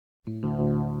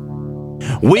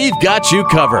we've got you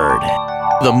covered.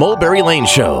 The Mulberry Lane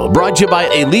Show, brought to you by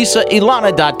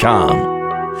ElisaElana.com.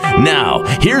 Now,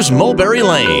 here's Mulberry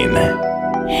Lane.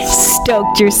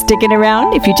 Stoked you're sticking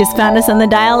around. If you just found us on the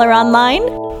dial or online,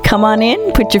 come on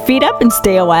in, put your feet up, and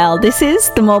stay a while. This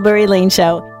is the Mulberry Lane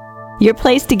Show, your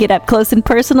place to get up close and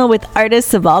personal with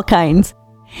artists of all kinds.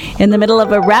 In the middle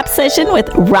of a rap session with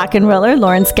rock and roller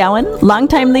Lawrence Gowan,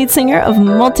 longtime lead singer of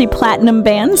multi-platinum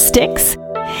band Styx.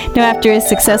 Now, after his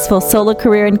successful solo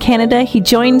career in Canada, he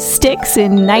joined Styx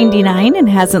in '99 and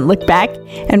hasn't looked back.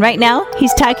 And right now,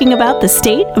 he's talking about the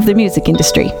state of the music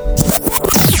industry.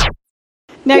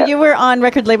 Now, you were on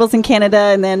record labels in Canada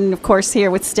and then, of course, here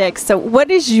with Styx. So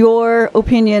what is your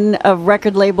opinion of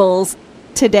record labels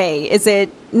today? Is it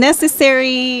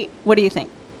necessary? What do you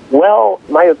think? Well,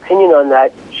 my opinion on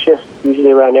that shifts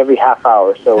usually around every half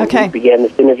hour. So when we began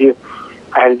this interview,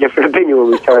 I had a different opinion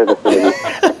when we started this interview.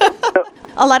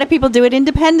 A lot of people do it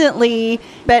independently,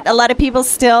 but a lot of people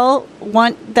still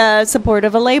want the support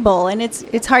of a label, and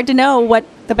it's hard to know what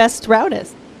the best route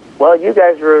is. Well, you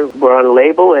guys were on a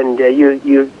label, and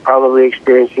you're probably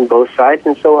experiencing both sides,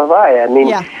 and so have I. I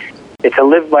mean, it's a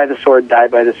live by the sword, die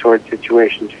by the sword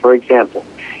situation. For example,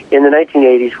 in the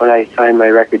 1980s, when I signed my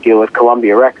record deal with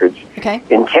Columbia Records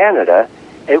in Canada,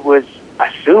 it was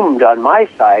assumed on my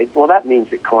side, well, that means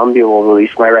that Columbia will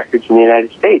release my records in the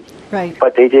United States. Right.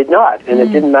 But they did not, and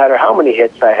it didn't matter how many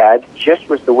hits I had, just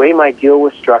was the way my deal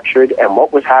was structured and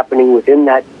what was happening within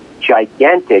that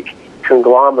gigantic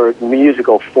conglomerate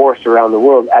musical force around the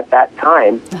world at that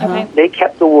time. They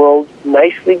kept the world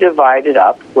nicely divided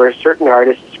up, where certain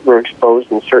artists were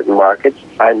exposed in certain markets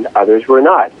and others were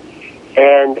not.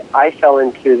 And I fell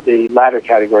into the latter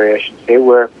category, I should say,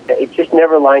 where it just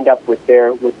never lined up with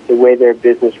the way their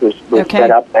business was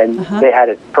set up, and they had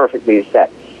it perfectly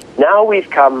set. Now we've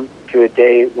come to a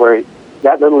day where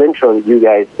that little intro that you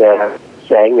guys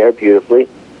sang there beautifully,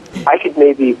 I could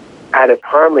maybe add a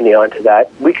harmony onto that.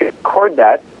 We could record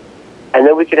that, and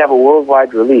then we could have a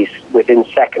worldwide release within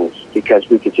seconds, because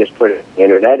we could just put it on the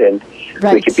internet, and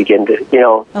we could begin to,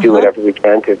 do whatever we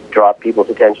can to draw people's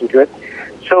attention to it.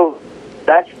 So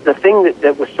that's the thing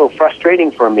that was so frustrating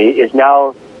for me is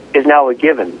now a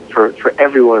given for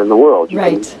everyone in the world.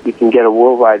 You can get a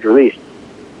worldwide release.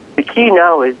 The key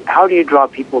now is, how do you draw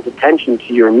people's attention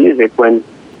to your music when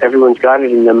everyone's got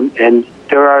it in them? And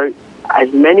there are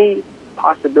as many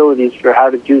possibilities for how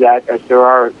to do that as there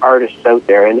are artists out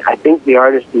there. And I think the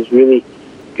artist is really,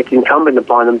 it's incumbent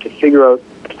upon them to figure out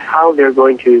how they're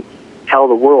going to tell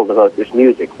the world about this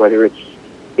music, whether it's,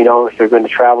 if they're going to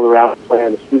travel around and play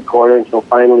on the street corner until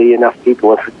finally enough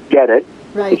people get it,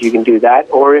 if you can do that,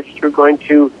 or if you're going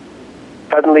to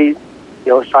suddenly,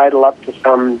 sidle up to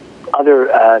some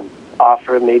other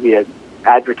offer, maybe an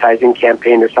advertising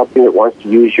campaign or something that wants to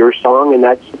use your song, and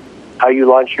that's how you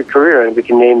launch your career. And we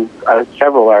can name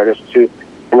several artists who,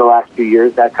 in the last few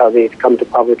years, that's how they've come to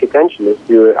public attention, is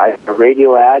through a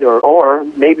radio ad, or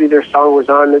maybe their song was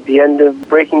on at the end of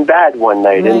Breaking Bad one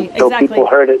night, and so people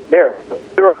heard it there.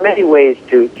 There are many ways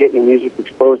to get your music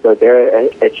exposed out there, and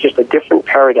it's just a different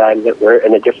paradigm that we're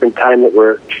in, a different time that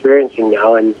we're experiencing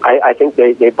now, and I think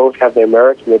they both have their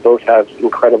merits, and they both have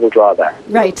incredible drawbacks.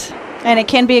 Right, and it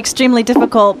can be extremely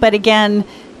difficult, but again,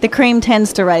 the cream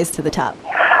tends to rise to the top.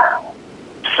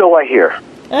 So I hear.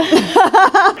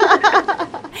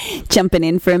 Jumping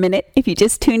in for a minute. If you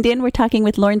just tuned in, we're talking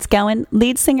with Lawrence Gowan,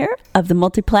 lead singer of the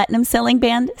multi-platinum selling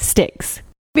band Styx.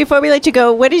 Before we let you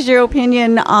go, what is your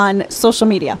opinion on social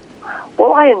media?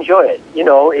 Well, I enjoy it.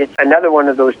 It's another one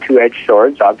of those two-edged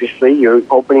swords. Obviously, you're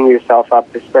opening yourself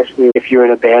up, especially if you're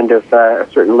in a band of a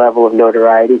certain level of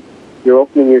notoriety. You're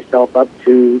opening yourself up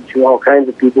to all kinds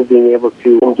of people being able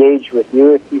to engage with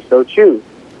you if you so choose.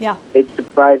 Yeah. It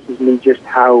surprises me just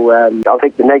how, I'll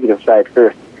take the negative side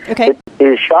first. Okay. It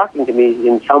is shocking to me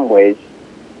in some ways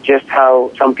just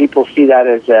how some people see that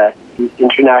as an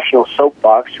international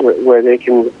soapbox where they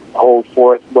can hold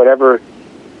forth whatever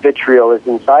vitriol is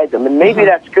inside them. And maybe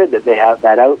that's good that they have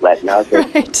that outlet now to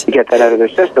get that out of their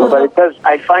system. But it does,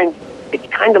 I find it's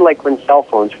kind of like when cell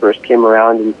phones first came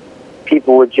around and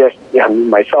people would just,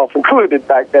 myself included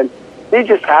back then, they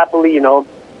just happily,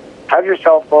 have your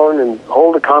cell phone and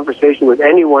hold a conversation with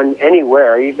anyone,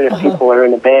 anywhere, even if people are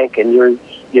in a bank and you're,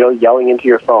 yelling into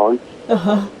your phone.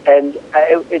 And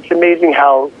it's amazing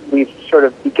how we've sort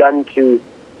of begun to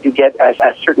get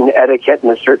a certain etiquette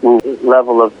and a certain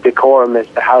level of decorum as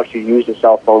to how to use a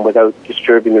cell phone without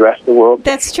disturbing the rest of the world.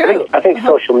 That's true. I think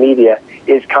social media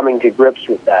is coming to grips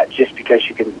with that, just because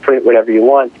you can print whatever you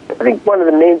want. I think one of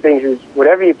the main things is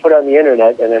whatever you put on the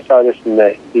internet, and I saw this in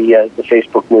the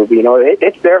Facebook movie,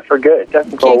 it's there for good. It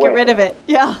doesn't go away. Can't get rid of it.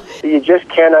 Yeah. You just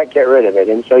cannot get rid of it,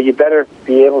 and so you better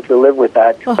be able to live with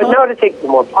that. But now to take the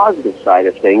more positive side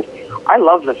of things, I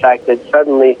love the fact that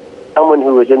suddenly someone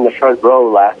who was in the front row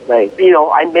last night,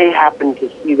 I may happen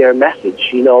to see their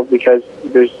message, because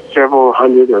there's several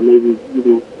hundred or maybe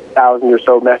even 1,000 or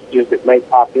so messages that might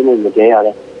pop in the day on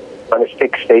a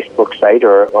Styx Facebook site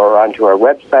or onto our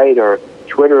website or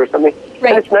Twitter or something.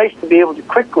 Right. And it's nice to be able to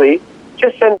quickly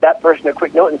just send that person a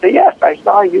quick note and say, yes, I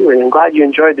saw you and I'm glad you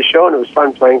enjoyed the show and it was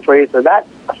fun playing for you. So that's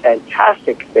a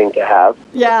fantastic thing to have.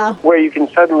 Yeah. Where you can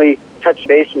suddenly touch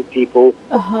base with people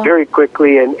very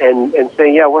quickly and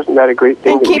say, yeah, wasn't that a great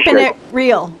thing? And keeping it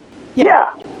real.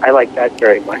 Yeah, I like that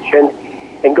very much.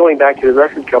 And going back to the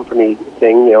record company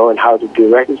thing, and how to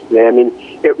do records today, I mean,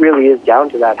 it really is down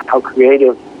to that, how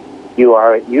creative you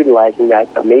are at utilizing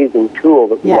that amazing tool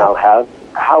that we now have,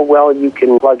 how well you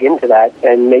can plug into that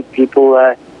and make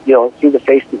people, see the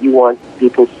face that you want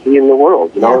people to see in the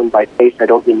world, And by face, I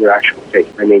don't mean your actual face.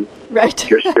 I mean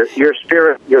your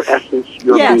spirit, your essence,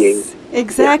 your being. Yes,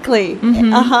 exactly. Yeah.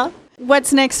 Mm-hmm.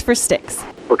 What's next for Styx?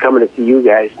 We're coming to see you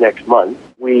guys next month.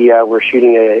 We're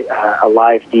shooting a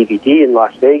live DVD in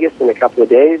Las Vegas in a couple of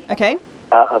days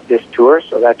of this tour,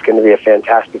 so that's going to be a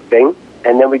fantastic thing.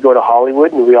 And then we go to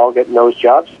Hollywood and we all get nose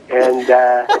jobs and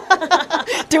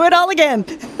do it all again.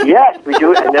 Yes, we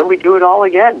do it, and then we do it all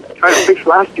again. Try to fix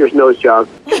last year's nose job.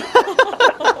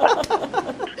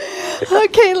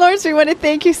 Okay, Lawrence, we want to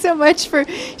thank you so much for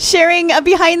sharing a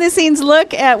behind-the-scenes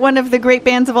look at one of the great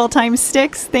bands of all time,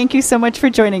 Styx. Thank you so much for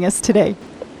joining us today.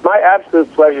 My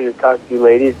absolute pleasure to talk to you,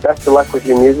 ladies. Best of luck with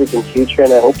your music in future,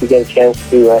 and I hope you get a chance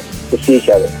to see each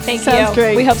other. Thank you. Sounds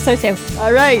great. We hope so, too.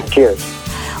 All right. Cheers.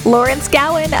 Lawrence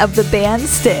Gowan of the band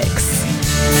Styx.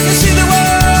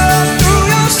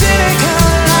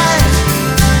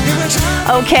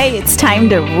 Okay, it's time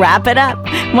to wrap it up.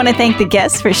 I want to thank the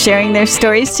guests for sharing their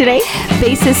stories today.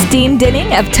 Bassist Dean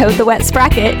Dinning of Toad the Wet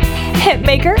Sprocket,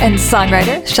 hitmaker and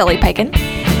songwriter Shelley Peiken,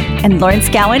 and Lawrence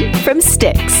Gowan from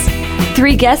Styx.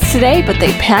 3 guests today, but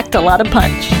they packed a lot of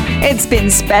punch. It's been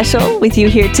special with you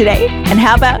here today. And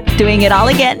how about doing it all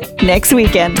again next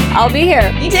weekend? I'll be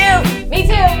here. Me too. Me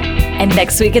too. And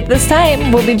next week at this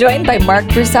time, we'll be joined by Mark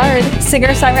Broussard,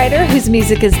 singer-songwriter whose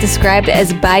music is described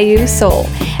as Bayou Soul.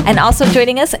 And also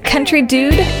joining us, country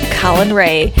dude Colin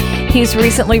Ray. He's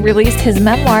recently released his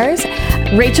memoirs.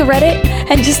 Rachel read it,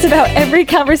 and just about every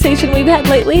conversation we've had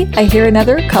lately, I hear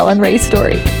another Colin Ray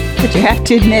story. But you have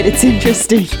to admit it's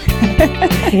interesting.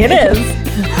 It is.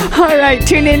 All right,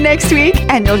 tune in next week,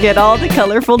 and you'll get all the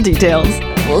colorful details.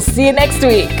 We'll see you next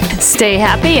week. Stay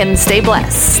happy and stay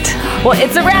blessed. Well,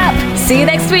 it's a wrap. See you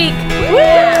next week.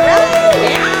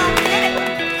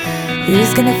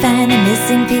 Who's gonna find the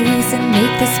missing piece and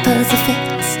make this puzzle fit?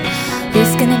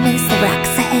 Who's gonna miss the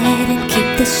rocks ahead and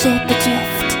keep the ship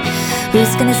adrift?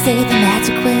 Who's gonna say the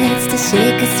magic words to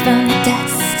shake us from the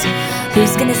dust?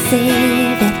 Who's gonna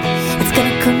save it? It's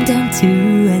gonna come down to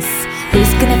us.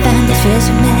 Who's gonna find the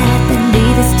treasure map and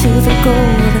lead us to the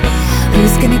gold?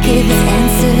 Who's gonna give us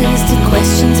answers to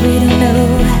questions we don't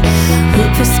know? Who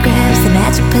prescribes the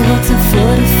magic pill to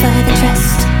fortify the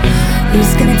trust?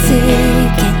 Who's gonna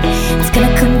take it? It's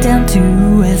gonna come down to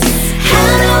us. How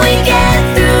do we get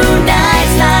through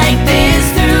nights like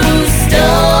this, through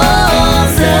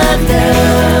storms of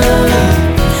love?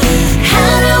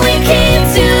 How do we keep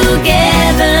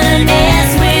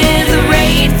togetherness with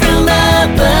rain from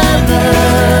up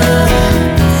above?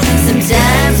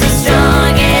 Sometimes we're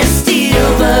strong as steel,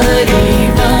 but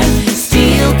even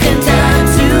steel can turn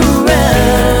to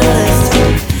rust.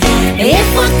 If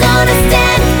we're gonna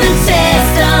stand the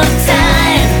test of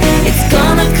time, it's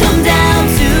gonna come down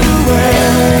to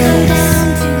us.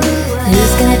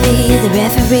 Who's gonna be the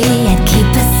referee and keep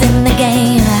us in the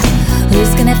game?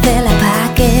 Who's gonna fill our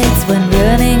pockets when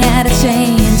running out of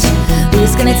change?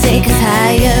 Who's gonna take us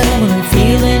higher when we